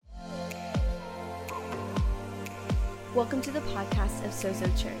Welcome to the podcast of Sozo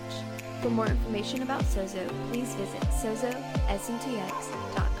Church. For more information about Sozo, please visit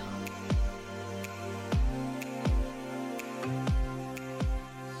sozosntx.com.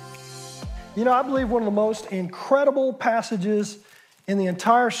 You know, I believe one of the most incredible passages in the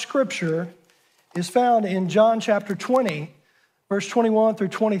entire Scripture is found in John chapter 20, verse 21 through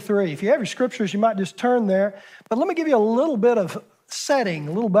 23. If you have your Scriptures, you might just turn there. But let me give you a little bit of setting,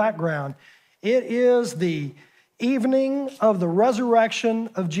 a little background. It is the evening of the resurrection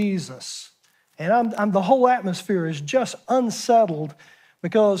of Jesus. And the whole atmosphere is just unsettled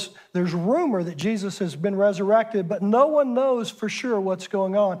because there's rumor that Jesus has been resurrected, but no one knows for sure what's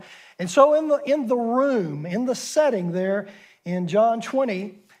going on. And so in the room, in the setting there in John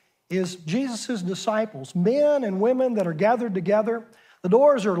 20, is Jesus' disciples, men and women that are gathered together. The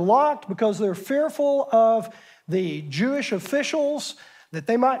doors are locked because they're fearful of the Jewish officials, that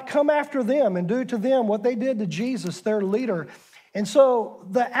they might come after them and do to them what they did to Jesus, their leader. And so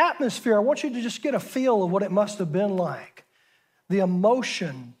the atmosphere, I want you to just get a feel of what it must have been like. The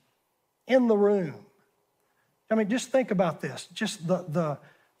emotion in the room. I mean, just think about this, just the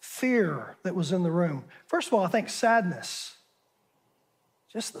fear that was in the room. First of all, I think sadness.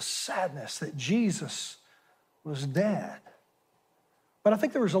 Just the sadness that Jesus was dead. But I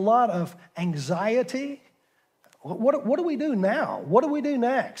think there was a lot of anxiety. What do we do now? What do we do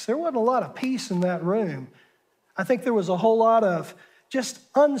next? There wasn't a lot of peace in that room. I think there was a whole lot of just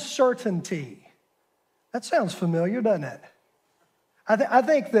uncertainty. That sounds familiar, doesn't it? I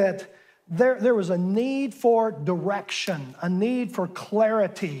think that there was a need for direction, a need for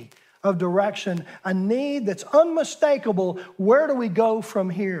clarity of direction, a need that's unmistakable. Where do we go from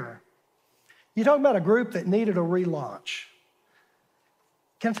here? You're talking about a group that needed a relaunch.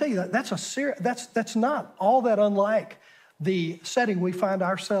 Can I tell you that that's not all that unlike the setting we find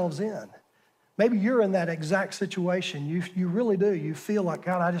ourselves in. Maybe you're in that exact situation. You really do. You feel like,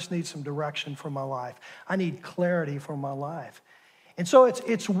 God, I just need some direction for my life. I need clarity for my life. And so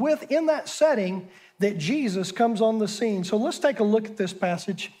it's within that setting that Jesus comes on the scene. So let's take a look at this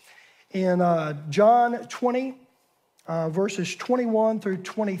passage in John 20, verses 21 through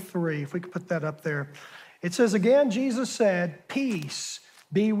 23. If we could put that up there. It says, again, Jesus said, peace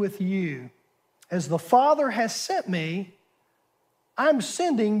be with you. As the Father has sent me, I'm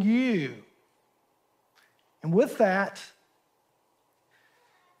sending you. And with that,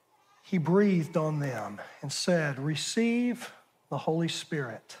 he breathed on them and said, receive the Holy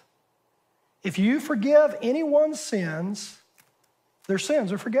Spirit. If you forgive anyone's sins, their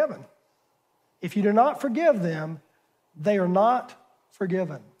sins are forgiven. If you do not forgive them, they are not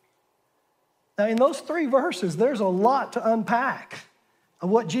forgiven. Now, in those three verses, there's a lot to unpack of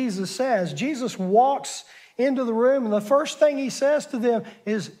what Jesus says. Jesus walks into the room, and the first thing he says to them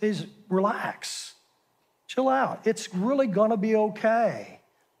is relax, chill out. It's really gonna be okay.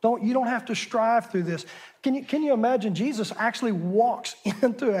 You don't have to strive through this. Can you imagine Jesus actually walks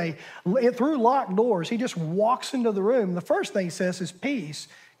through locked doors? He just walks into the room. The first thing he says is peace,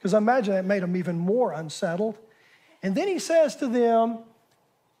 because I imagine that made him even more unsettled. And then he says to them,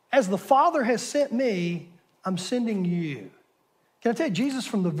 as the Father has sent me, I'm sending you. Can I tell you, Jesus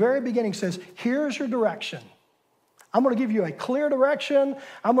from the very beginning says, here's your direction. I'm going to give you a clear direction.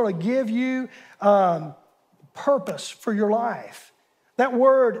 I'm going to give you purpose for your life. That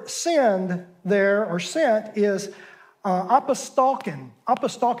word send there, or sent, is apostolic.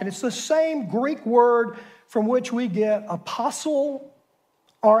 It's the same Greek word from which we get apostle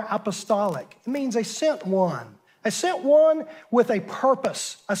or apostolic. It means a sent one. A sent one with a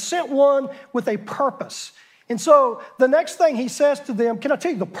purpose. A sent one with a purpose. And so the next thing he says to them, can I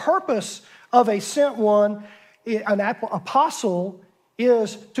tell you the purpose of a sent one, an apostle,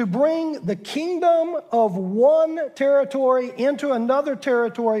 is to bring the kingdom of one territory into another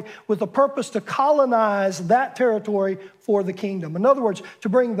territory with the purpose to colonize that territory for the kingdom. In other words, to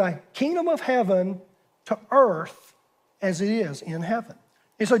bring the kingdom of heaven to earth as it is in heaven.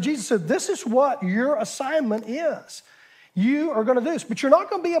 And so Jesus said, this is what your assignment is. You are going to do this, but you're not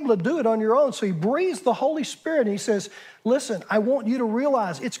going to be able to do it on your own. So he breathes the Holy Spirit and he says, listen, I want you to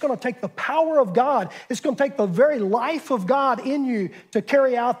realize it's going to take the power of God. It's going to take the very life of God in you to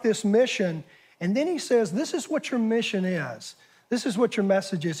carry out this mission. And then he says, this is what your mission is. This is what your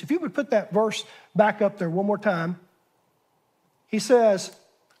message is. If you would put that verse back up there one more time. He says,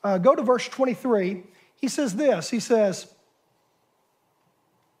 go to verse 23. He says this, he says,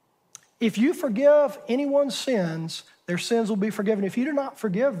 if you forgive anyone's sins, their sins will be forgiven. If you do not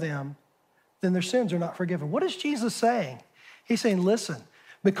forgive them, then their sins are not forgiven. What is Jesus saying? He's saying, listen,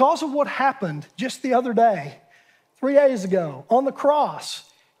 because of what happened just the other day, 3 days ago on the cross,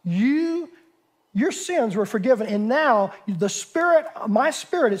 you your sins were forgiven, and now the Spirit, my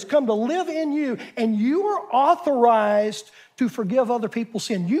Spirit, has come to live in you, and you are authorized to forgive other people's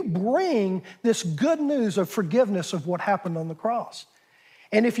sin. You bring this good news of forgiveness of what happened on the cross.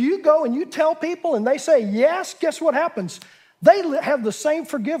 And if you go and you tell people and they say yes, guess what happens? They have the same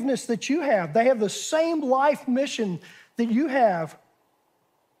forgiveness that you have. They have the same life mission that you have.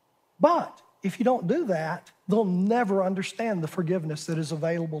 But if you don't do that, they'll never understand the forgiveness that is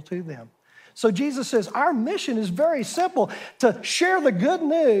available to them. So Jesus says our mission is very simple, to share the good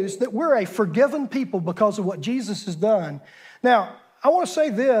news that we're a forgiven people because of what Jesus has done. Now, I want to say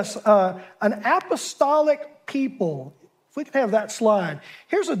this, an apostolic people, if we can have that slide,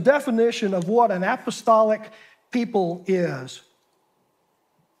 here's a definition of what an apostolic people is.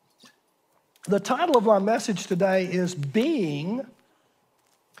 The title of our message today is Being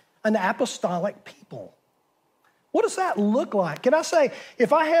an Apostolic People. What does that look like? Can I say,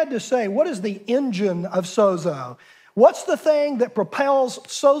 if I had to say, what is the engine of Sozo? What's the thing that propels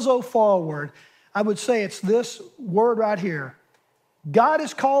Sozo forward? I would say it's this word right here. God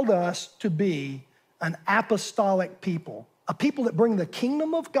has called us to be an apostolic people, a people that bring the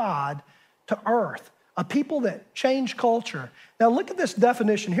kingdom of God to earth, a people that change culture. Now look at this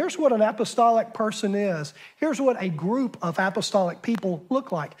definition. Here's what an apostolic person is. Here's what a group of apostolic people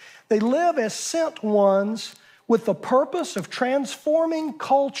look like. They live as sent ones with the purpose of transforming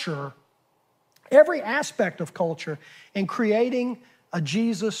culture, every aspect of culture, and creating a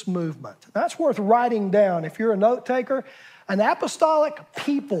Jesus movement. That's worth writing down. If you're a note taker, an apostolic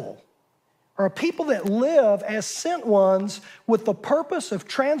people are people that live as sent ones with the purpose of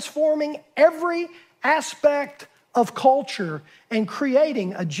transforming every aspect of culture and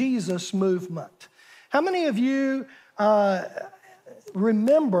creating a Jesus movement. How many of you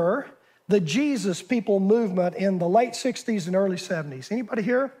remember the Jesus people movement in the late 60s and early 70s? Anybody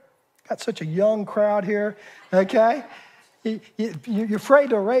here? Got such a young crowd here, okay? You're afraid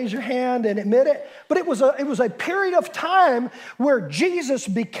to raise your hand and admit it, but it was a period of time where Jesus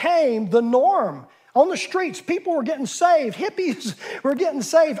became the norm. On the streets, people were getting saved. Hippies were getting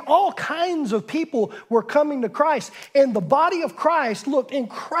saved. All kinds of people were coming to Christ, and the body of Christ looked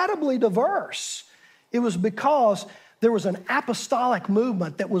incredibly diverse. It was because there was an apostolic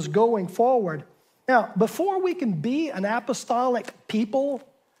movement that was going forward. Now, before we can be an apostolic people,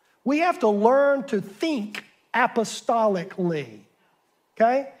 we have to learn to think apostolically,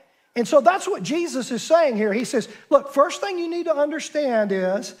 okay? And so that's what Jesus is saying here. He says, look, first thing you need to understand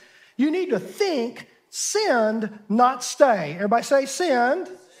is you need to think, send, not stay. Everybody say send,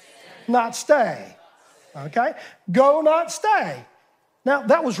 not stay, okay? Go, not stay. Now,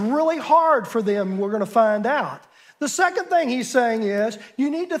 that was really hard for them, we're going to find out. The second thing he's saying is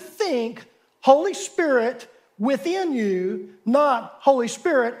you need to think Holy Spirit within you, not Holy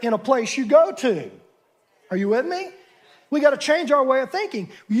Spirit in a place you go to. Are you with me? We got to change our way of thinking.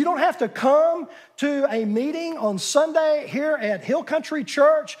 You don't have to come to a meeting on Sunday here at Hill Country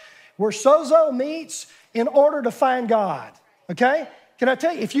Church where Sozo meets in order to find God, okay? Can I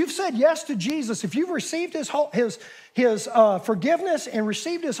tell you, if you've said yes to Jesus, if you've received his forgiveness and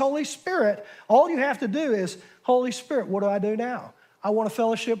received his Holy Spirit, all you have to do is, Holy Spirit, what do I do now? I want to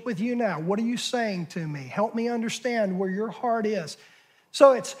fellowship with you now. What are you saying to me? Help me understand where your heart is.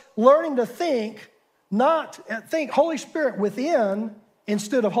 So it's learning to think Holy Spirit within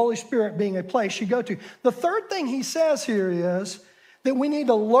instead of Holy Spirit being a place you go to. The third thing he says here is that we need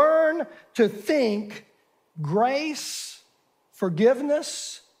to learn to think grace,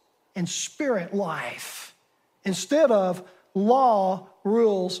 forgiveness, and spirit life instead of law,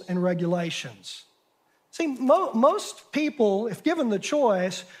 rules, and regulations. See, most people, if given the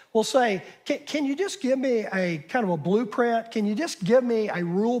choice, will say, can you just give me a kind of a blueprint? Can you just give me a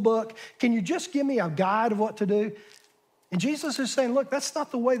rule book? Can you just give me a guide of what to do? And Jesus is saying, look, that's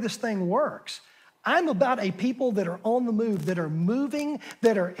not the way this thing works. I'm about a people that are on the move, that are moving,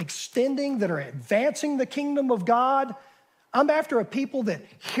 that are extending, that are advancing the kingdom of God. I'm after a people that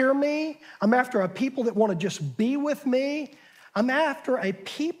hear me. I'm after a people that want to just be with me. I'm after a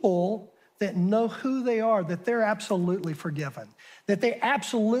people that know who they are, that they're absolutely forgiven, that they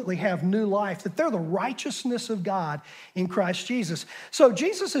absolutely have new life, that they're the righteousness of God in Christ Jesus. So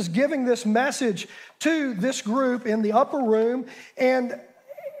Jesus is giving this message to this group in the upper room, and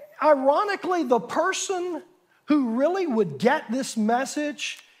ironically, the person who really would get this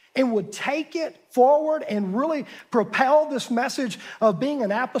message and would take it forward and really propel this message of being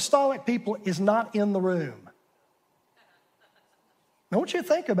an apostolic people is not in the room. I want you to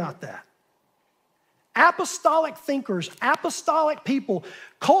think about that. Apostolic thinkers, apostolic people,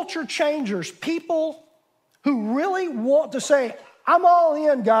 culture changers, people who really want to say, I'm all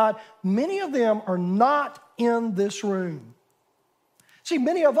in, God. Many of them are not in this room. See,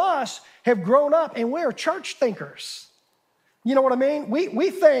 many of us have grown up and we're church thinkers. You know what I mean? We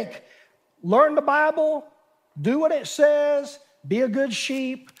think, learn the Bible, do what it says, be a good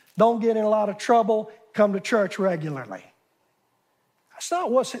sheep, don't get in a lot of trouble, come to church regularly. That's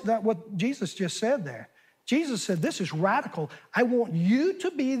not what Jesus just said there. Jesus said, this is radical. I want you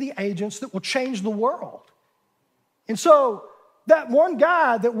to be the agents that will change the world. And so that one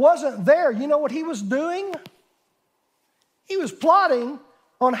guy that wasn't there, you know what he was doing? He was plotting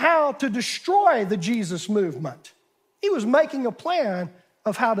on how to destroy the Jesus movement. He was making a plan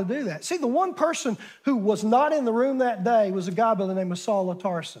of how to do that. See, the one person who was not in the room that day was a guy by the name of Saul of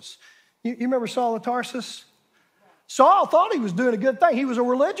Tarsus. You remember Saul of Tarsus? Saul thought he was doing a good thing. He was a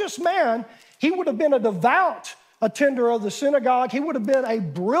religious man. He would have been a devout attender of the synagogue. He would have been a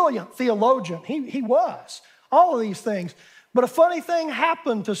brilliant theologian. He was. All of these things. But a funny thing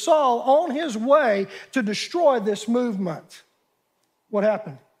happened to Saul on his way to destroy this movement. What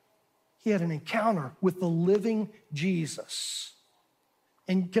happened? He had an encounter with the living Jesus.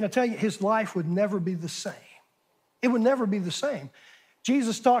 And can I tell you, his life would never be the same. It would never be the same.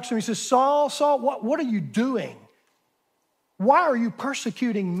 Jesus talks to him. He says, Saul, Saul, what are you doing? Why are you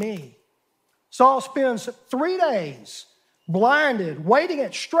persecuting me? Saul spends 3 days blinded, waiting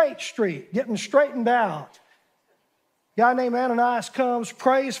at Straight Street, getting straightened out. A guy named Ananias comes,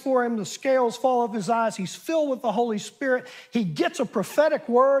 prays for him. The scales fall off his eyes. He's filled with the Holy Spirit. He gets a prophetic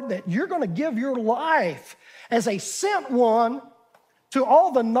word that you're going to give your life as a sent one to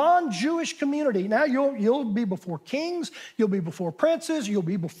all the non-Jewish community. Now you'll be before kings, you'll be before princes, you'll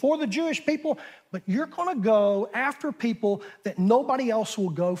be before the Jewish people, but you're going to go after people that nobody else will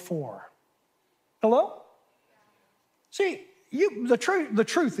go for. Hello? See, the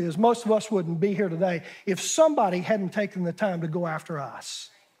truth is most of us wouldn't be here today if somebody hadn't taken the time to go after us,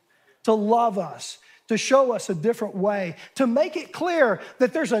 to love us, to show us a different way, to make it clear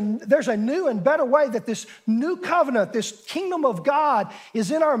that there's a new and better way, that this new covenant, this kingdom of God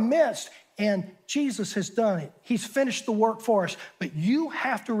is in our midst, and Jesus has done it. He's finished the work for us, but you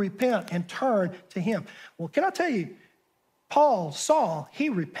have to repent and turn to him. Well, can I tell you, Saul, he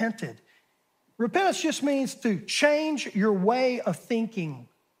repented. Repentance just means to change your way of thinking.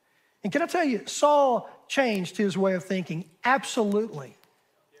 And can I tell you, Saul changed his way of thinking. Absolutely.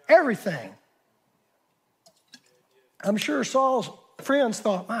 Everything. I'm sure Saul's friends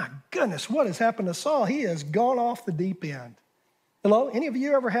thought, my goodness, what has happened to Saul? He has gone off the deep end. Hello? Any of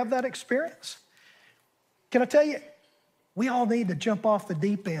you ever have that experience? Can I tell you, we all need to jump off the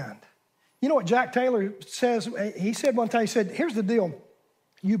deep end. You know what Jack Taylor says? He said one time, he said, here's the deal.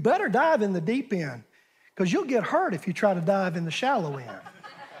 You better dive in the deep end because you'll get hurt if you try to dive in the shallow end,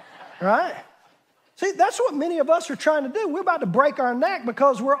 right? See, that's what many of us are trying to do. We're about to break our neck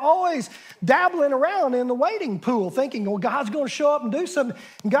because we're always dabbling around in the wading pool thinking, well, God's going to show up and do something.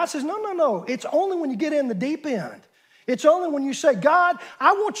 And God says, no. It's only when you get in the deep end. It's only when you say, God,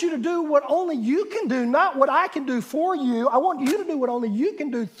 I want you to do what only you can do, not what I can do for you. I want you to do what only you can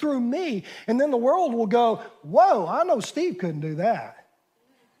do through me. And then the world will go, whoa, I know Steve couldn't do that.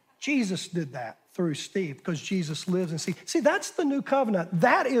 Jesus did that through Steve because Jesus lives in Steve. See, that's the new covenant.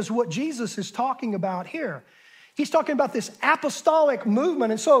 That is what Jesus is talking about here. He's talking about this apostolic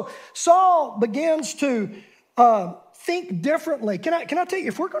movement. And so Saul begins to think differently. Can I tell you,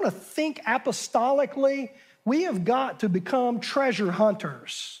 if we're going to think apostolically, we have got to become treasure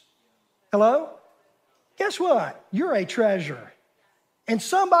hunters. Hello? Guess what? You're a treasure. And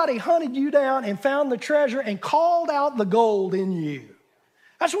somebody hunted you down and found the treasure and called out the gold in you.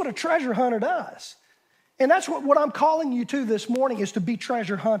 That's what a treasure hunter does. And that's what I'm calling you to this morning is to be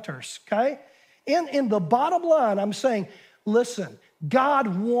treasure hunters, okay? In the bottom line, I'm saying, listen,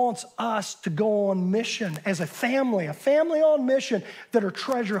 God wants us to go on mission as a family on mission that are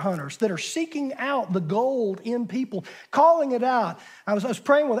treasure hunters, that are seeking out the gold in people, calling it out. I was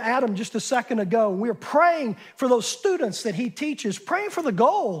praying with Adam just a second ago, and we were praying for those students that he teaches, praying for the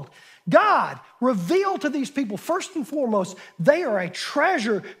gold. God, reveal to these people, first and foremost, they are a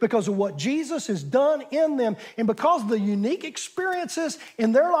treasure because of what Jesus has done in them and because of the unique experiences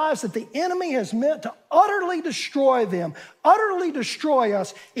in their lives that the enemy has meant to utterly destroy them, utterly destroy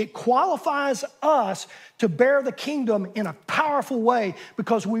us. It qualifies us to bear the kingdom in a powerful way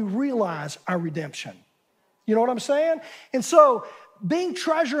because we realize our redemption. You know what I'm saying? And so being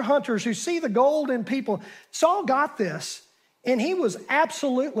treasure hunters who see the gold in people, Saul got this. And he was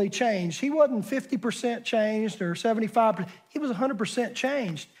absolutely changed. He wasn't 50% changed or 75%. He was 100%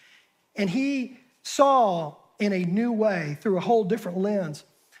 changed. And he saw in a new way through a whole different lens.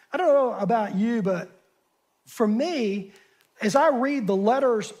 I don't know about you, but for me, as I read the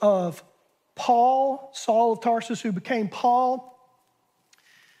letters of Paul, Saul of Tarsus, who became Paul,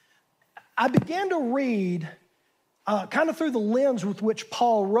 I began to read kind of through the lens with which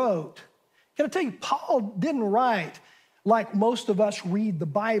Paul wrote. Can I tell you, Paul didn't write like most of us read the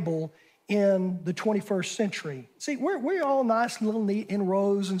Bible in the 21st century. See, we're all nice, little neat in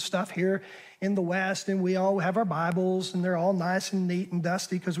rows and stuff here in the West, and we all have our Bibles, and they're all nice and neat and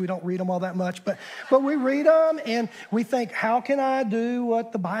dusty because we don't read them all that much. But we read them, and we think, how can I do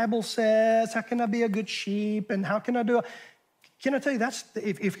what the Bible says? How can I be a good sheep? And how can I do it? Can I tell you,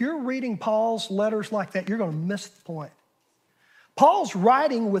 if you're reading Paul's letters like that, you're going to miss the point. Paul's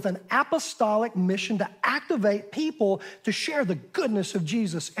writing with an apostolic mission to activate people to share the goodness of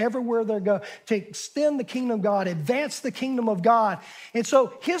Jesus everywhere they go, to extend the kingdom of God, advance the kingdom of God. And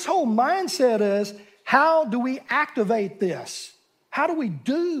so his whole mindset is, how do we activate this? How do we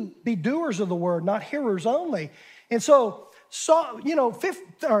be doers of the word, not hearers only? And so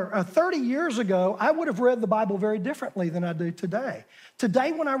 30 years ago, I would have read the Bible very differently than I do today.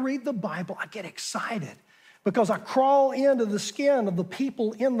 Today, when I read the Bible, I get excited because I crawl into the skin of the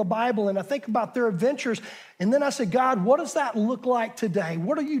people in the Bible and I think about their adventures. And then I say, God, what does that look like today?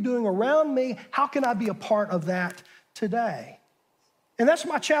 What are you doing around me? How can I be a part of that today? And that's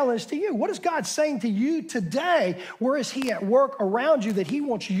my challenge to you. What is God saying to you today? Where is he at work around you that he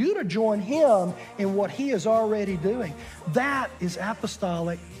wants you to join him in what he is already doing? That is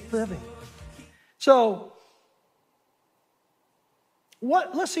apostolic living. So,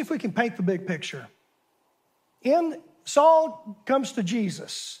 let's see if we can paint the big picture. Saul comes to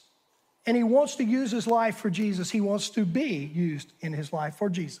Jesus, and he wants to use his life for Jesus. He wants to be used in his life for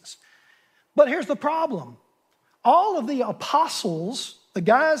Jesus. But here's the problem. All of the apostles, the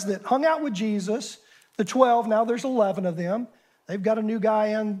guys that hung out with Jesus, the 12, now there's 11 of them. They've got a new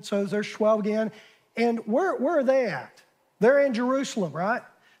guy in, so there's 12 again. And where are they at? They're in Jerusalem, right?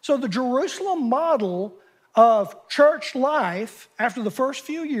 So the Jerusalem model of church life after the first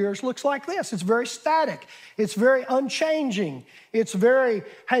few years looks like this. It's very static. It's very unchanging. It's very,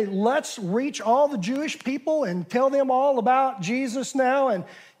 hey, let's reach all the Jewish people and tell them all about Jesus now. And,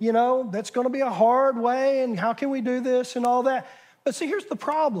 that's going to be a hard way. And how can we do this and all that? But see, here's the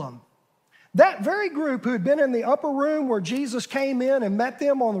problem. That very group who had been in the upper room where Jesus came in and met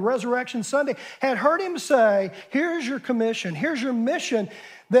them on the Resurrection Sunday had heard him say, here's your commission, here's your mission,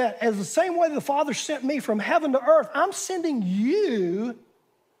 that as the same way the Father sent me from heaven to earth, I'm sending you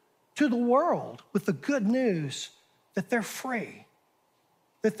to the world with the good news that they're free,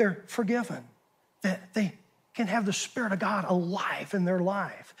 that they're forgiven, that they can have the Spirit of God alive in their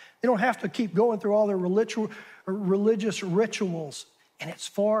life. They don't have to keep going through all their religious rituals, and it's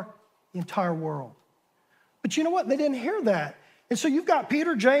for the entire world. But you know what? They didn't hear that. And so you've got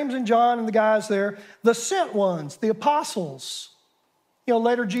Peter, James, and John and the guys there, the sent ones, the apostles.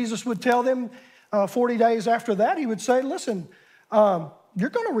 Later Jesus would tell them 40 days after that, he would say, listen, you're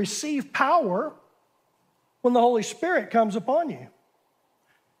going to receive power when the Holy Spirit comes upon you.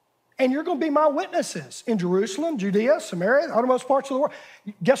 And you're going to be my witnesses in Jerusalem, Judea, Samaria, the uttermost parts of the world.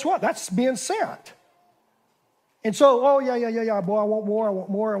 Guess what? That's being sent. And so, boy, I want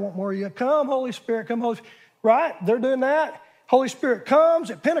more. Yeah, come, Holy Spirit, come, Holy Spirit. Right? They're doing that. Holy Spirit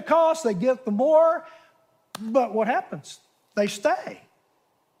comes at Pentecost, they get the more. But what happens? They stay.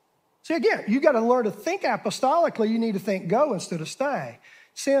 See, again, you got to learn to think apostolically. You need to think go instead of stay.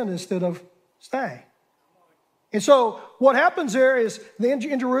 Send instead of stay. And so what happens there is then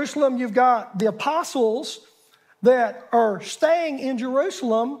in Jerusalem, you've got the apostles that are staying in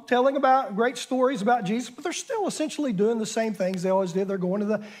Jerusalem, telling about great stories about Jesus, but they're still essentially doing the same things they always did. They're going to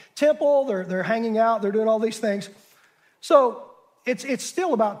the temple, they're hanging out, they're doing all these things. So it's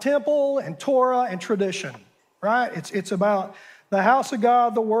still about temple and Torah and tradition, right? It's about the house of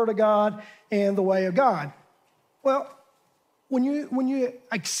God, the word of God, and the way of God. Well, when you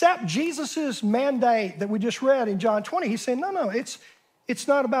accept Jesus' mandate that we just read in John 20, he's saying, no, it's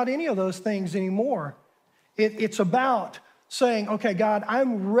not about any of those things anymore. It's about saying, okay, God,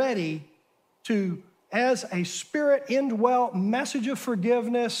 I'm ready to, as a spirit indwelt message of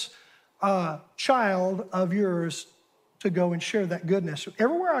forgiveness, child of yours, to go and share that goodness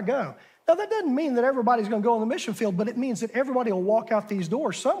everywhere I go. Now, that doesn't mean that everybody's going to go on the mission field, but it means that everybody will walk out these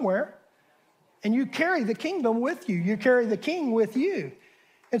doors somewhere, and you carry the kingdom with you. You carry the king with you.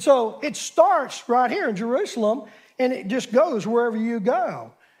 And so it starts right here in Jerusalem, and it just goes wherever you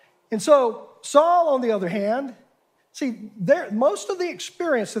go. And so Saul, on the other hand, see, most of the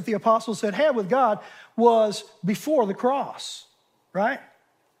experience that the apostles had with God was before the cross, right?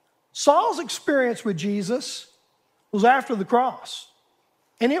 Saul's experience with Jesus was after the cross,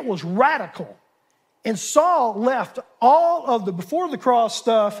 and it was radical. And Saul left all of the before the cross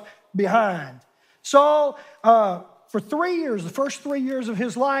stuff behind. Saul, for 3 years, the first 3 years of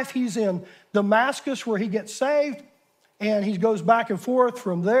his life, he's in Damascus where he gets saved. And he goes back and forth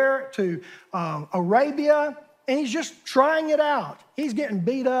from there to Arabia. And he's just trying it out. He's getting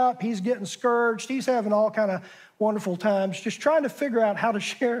beat up. He's getting scourged. He's having all kind of wonderful times, just trying to figure out how to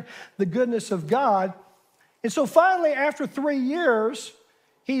share the goodness of God. And so finally, after 3 years,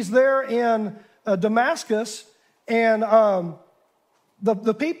 he's there in Damascus. And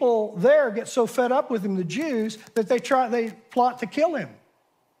the people there get so fed up with him, the Jews, that they plot to kill him.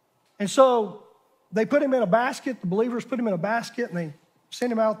 And so they put him in a basket. The believers put him in a basket, and they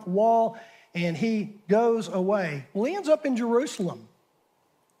send him out the wall. And he goes away. Well, he ends up in Jerusalem.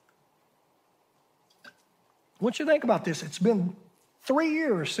 What you think about this? It's been 3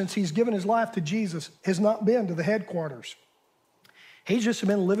 years since he's given his life to Jesus, has not been to the headquarters. He's just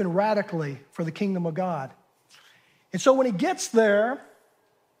been living radically for the kingdom of God. And so when he gets there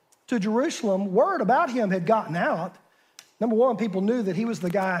to Jerusalem, word about him had gotten out. Number one, people knew that he was the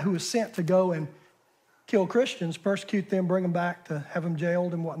guy who was sent to go and kill Christians, persecute them, bring them back to have them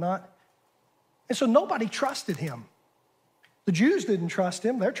jailed and whatnot. And so nobody trusted him. The Jews didn't trust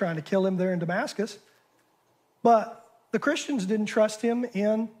him. They're trying to kill him there in Damascus. But the Christians didn't trust him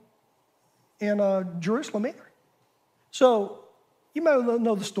in Jerusalem either. So you may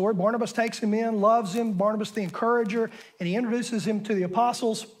know the story. Barnabas takes him in, loves him. Barnabas the encourager, and he introduces him to the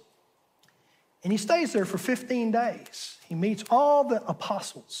apostles. And he stays there for 15 days. He meets all the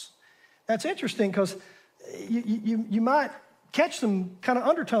apostles. That's interesting because you might catch some kind of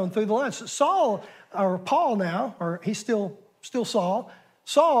undertone through the lines. Saul, or Paul now, or he's still Saul.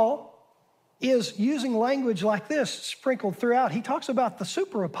 Saul is using language like this sprinkled throughout. He talks about the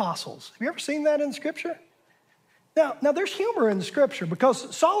super apostles. Have you ever seen that in Scripture? Now there's humor in the Scripture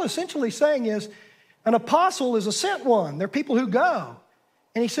because Saul essentially saying is an apostle is a sent one. They're people who go.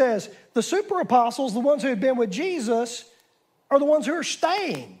 And he says the super apostles, the ones who have been with Jesus, are the ones who are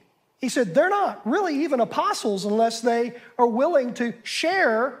staying. He said they're not really even apostles unless they are willing to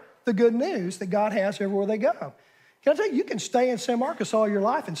share the good news that God has everywhere they go. Can I tell you, you can stay in San Marcos all your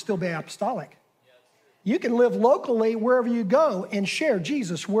life and still be apostolic. You can live locally wherever you go and share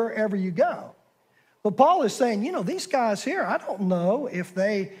Jesus wherever you go. But Paul is saying, these guys here, I don't know if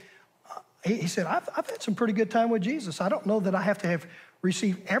they, he said, I've had some pretty good time with Jesus. I don't know that I have to have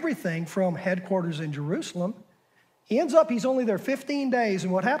received everything from headquarters in Jerusalem. He ends up, he's only there 15 days,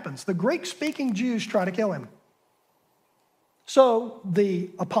 and what happens? The Greek-speaking Jews try to kill him. So the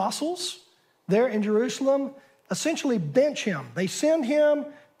apostles there in Jerusalem essentially bench him. They send him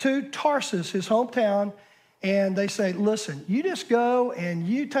to Tarsus, his hometown, and they say, listen, you just go and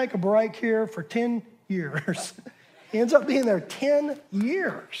you take a break here for 10 years. He ends up being there 10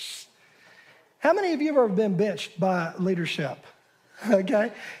 years. How many of you have ever been benched by leadership?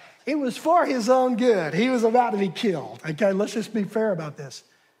 Okay? It was for his own good. He was about to be killed. Okay, let's just be fair about this.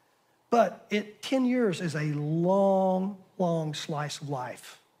 But 10 years is a long, long slice of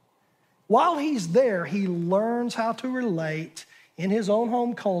life. While he's there, he learns how to relate in his own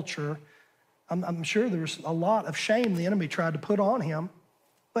home culture. I'm sure there was a lot of shame the enemy tried to put on him.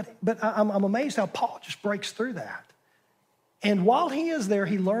 But I'm amazed how Paul just breaks through that. And while he is there,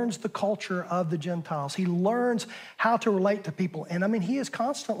 he learns the culture of the Gentiles. He learns how to relate to people. And he is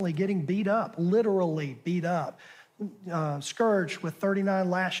constantly getting beat up, literally beat up, scourged with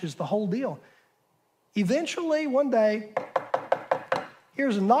 39 lashes, the whole deal. Eventually, one day,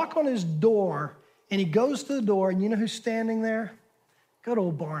 here's a knock on his door, and he goes to the door, and you know who's standing there? Good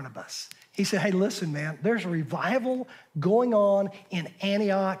old Barnabas. He said, hey, listen, man, there's a revival going on in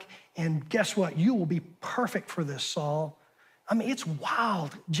Antioch, and guess what? You will be perfect for this, Saul. It's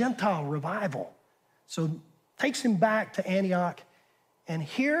wild, Gentile revival. So takes him back to Antioch, and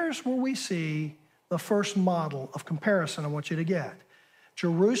here's where we see the first model of comparison I want you to get.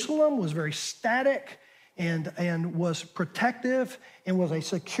 Jerusalem was very static and was protective and was a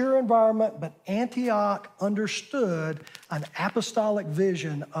secure environment, but Antioch understood an apostolic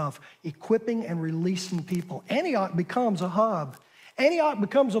vision of equipping and releasing people. Antioch becomes a hub. Antioch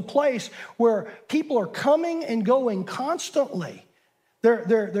becomes a place where people are coming and going constantly.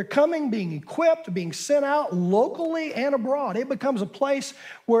 They're coming, being equipped, being sent out locally and abroad. It becomes a place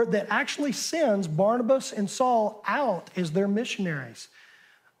that actually sends Barnabas and Saul out as their missionaries.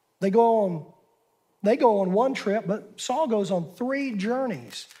 They go on one trip, but Saul goes on 3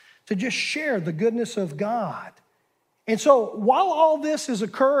 journeys to just share the goodness of God. And so while all this is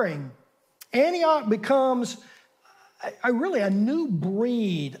occurring, Antioch becomes a new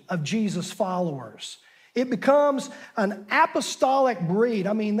breed of Jesus followers. It becomes an apostolic breed.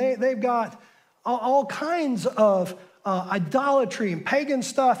 They've got all kinds of idolatry and pagan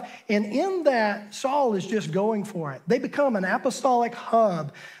stuff. And in that, Saul is just going for it. They become an apostolic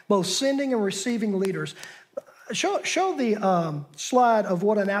hub, both sending and receiving leaders. Show the slide of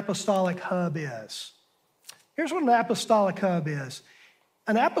what an apostolic hub is. Here's what an apostolic hub is.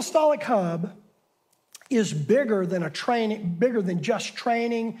 An apostolic hub is bigger than just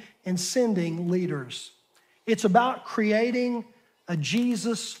training and sending leaders. It's about creating a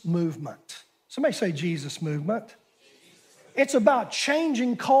Jesus movement. Somebody say Jesus movement. It's about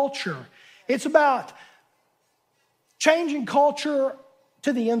changing culture. It's about changing culture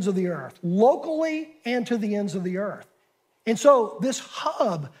to the ends of the earth, locally and to the ends of the earth. And so this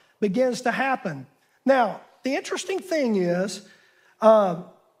hub begins to happen. Now, the interesting thing is,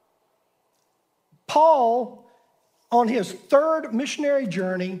 Paul, on his third missionary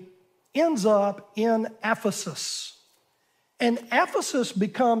journey, ends up in Ephesus. And Ephesus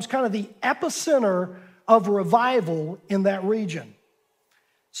becomes kind of the epicenter of revival in that region.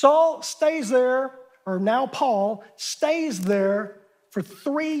 Saul stays there, or now Paul stays there for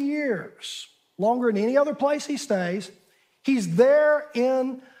 3 years, longer than any other place he stays. He's there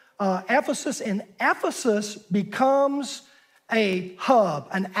in Ephesus, and Ephesus becomes a hub,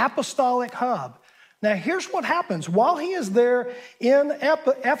 an apostolic hub. Now, here's what happens. While he is there in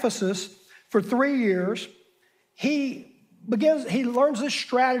Ephesus for 3 years, he learns this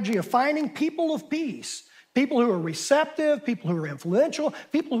strategy of finding people of peace, people who are receptive, people who are influential,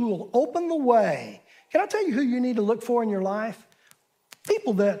 people who will open the way. Can I tell you who you need to look for in your life?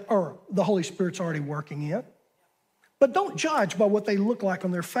 People that are the Holy Spirit's already working in. But don't judge by what they look like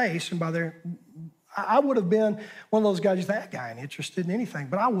on their face and by their... I would have been one of those guys, that guy ain't interested in anything,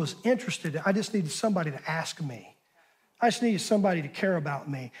 but I was interested. I just needed somebody to ask me. I just needed somebody to care about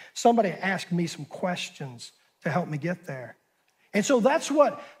me, somebody to ask me some questions to help me get there. And so that's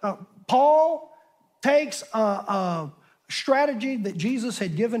what Paul takes a strategy that Jesus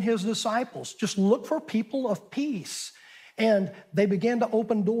had given his disciples. Just look for people of peace. And they began to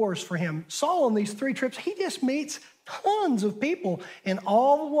open doors for him. Saul, on these 3 trips, he just meets tons of people. And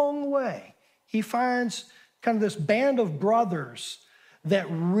all along the way, he finds kind of this band of brothers that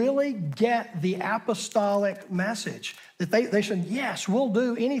really get the apostolic message. That they said, yes, we'll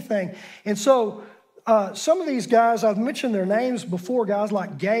do anything. And so some of these guys, I've mentioned their names before, guys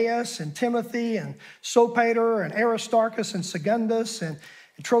like Gaius and Timothy and Sopater and Aristarchus and Secundus and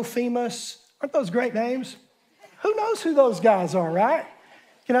Trophimus. Aren't those great names? Who knows who those guys are, right?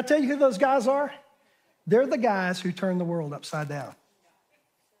 Can I tell you who those guys are? They're the guys who turn the world upside down.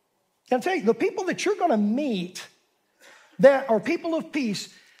 Can I tell you, the people that you're going to meet that are people of peace,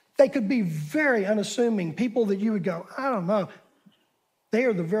 they could be very unassuming, people that you would go, I don't know. They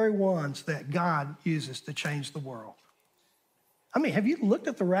are the very ones that God uses to change the world. I mean, have you looked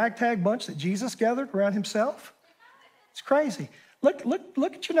at the ragtag bunch that Jesus gathered around himself? It's crazy. Look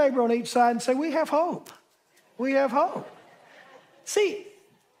at your neighbor on each side and say, we have hope. We have hope. See,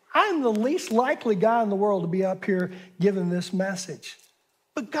 I'm the least likely guy in the world to be up here giving this message.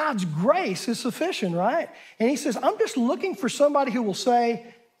 But God's grace is sufficient, right? And he says, I'm just looking for somebody who will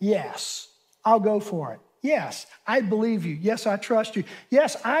say, yes, I'll go for it. Yes, I believe you. Yes, I trust you.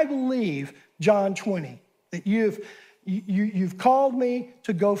 Yes, I believe, John 20, that you've called me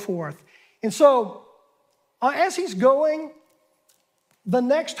to go forth. And so as he's going, the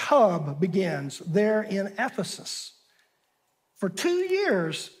next hub begins there in Ephesus. For 2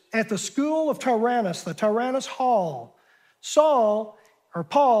 years at the school of Tyrannus, the Tyrannus Hall,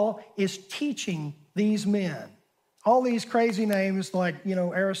 Paul is teaching these men. All these crazy names like,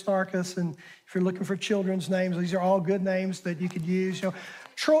 Aristarchus, and if you're looking for children's names, these are all good names that you could use.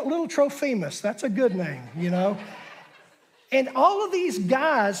 Little Trophimus, that's a good name, And all of these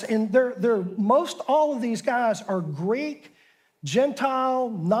guys, and all of these guys are Greek, Gentile,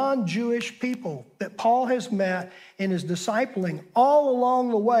 non-Jewish people that Paul has met and is discipling all along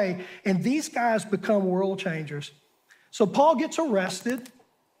the way. And these guys become world changers. So Paul gets arrested,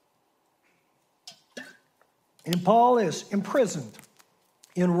 and Paul is imprisoned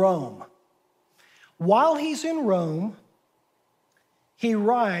in Rome. While he's in Rome, he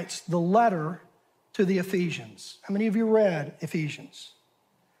writes the letter to the Ephesians. How many of you read Ephesians?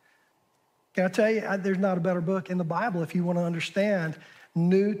 Can I tell you, there's not a better book in the Bible if you want to understand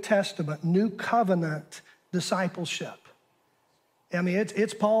New Testament, New Covenant discipleship. I mean,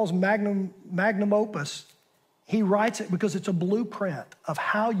 it's Paul's magnum opus. He writes it because it's a blueprint of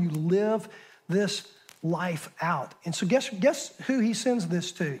how you live this life out. And so guess who he sends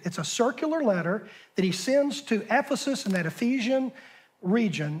this to? It's a circular letter that he sends to Ephesus in that Ephesian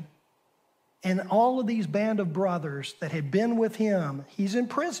region. And all of these band of brothers that had been with him, he's in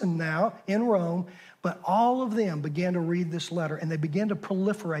prison now in Rome, but all of them began to read this letter and they began to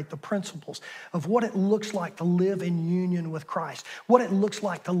proliferate the principles of what it looks like to live in union with Christ, what it looks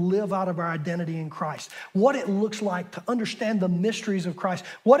like to live out of our identity in Christ, what it looks like to understand the mysteries of Christ,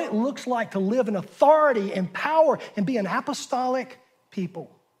 what it looks like to live in authority and power and be an apostolic people.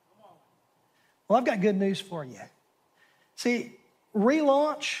 Well, I've got good news for you. See,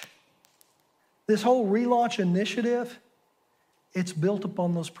 relaunch, this whole relaunch initiative, it's built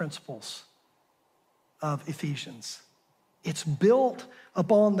upon those principles of Ephesians. It's built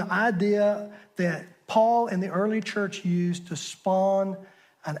upon the idea that Paul and the early church used to spawn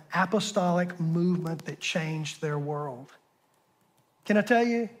an apostolic movement that changed their world. Can I tell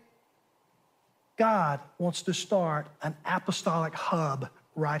you? God wants to start an apostolic hub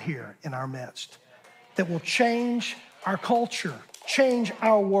right here in our midst that will change our culture, change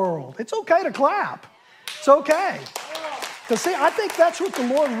our world. It's okay to clap. It's okay. Because see, I think that's what the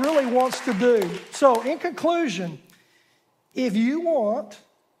Lord really wants to do. So in conclusion, if you want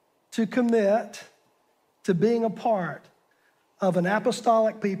to commit to being a part of an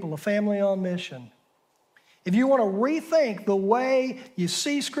apostolic people, a family on mission, if you want to rethink the way you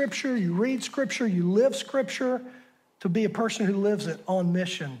see Scripture, you read Scripture, you live Scripture, to be a person who lives it on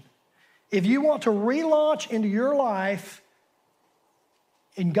mission, if you want to relaunch into your life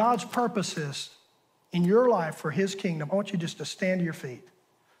in God's purposes in your life for His kingdom, I want you just to stand to your feet.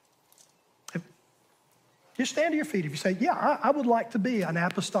 Just stand to your feet if you say, yeah, I would like to be an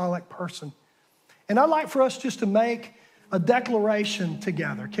apostolic person. And I'd like for us just to make a declaration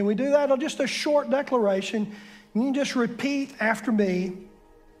together. Can we do that? Just a short declaration. You can just repeat after me.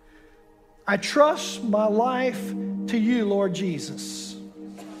 I trust my life to you, Lord Jesus.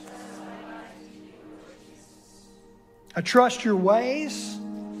 I trust your ways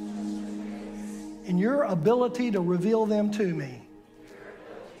and your ability to reveal them to me.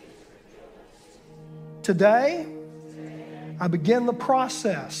 Today, I begin the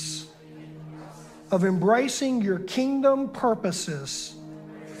process of embracing your kingdom purposes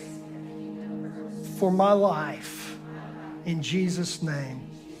for my life. In Jesus' name,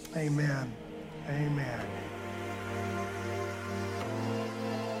 amen. Amen.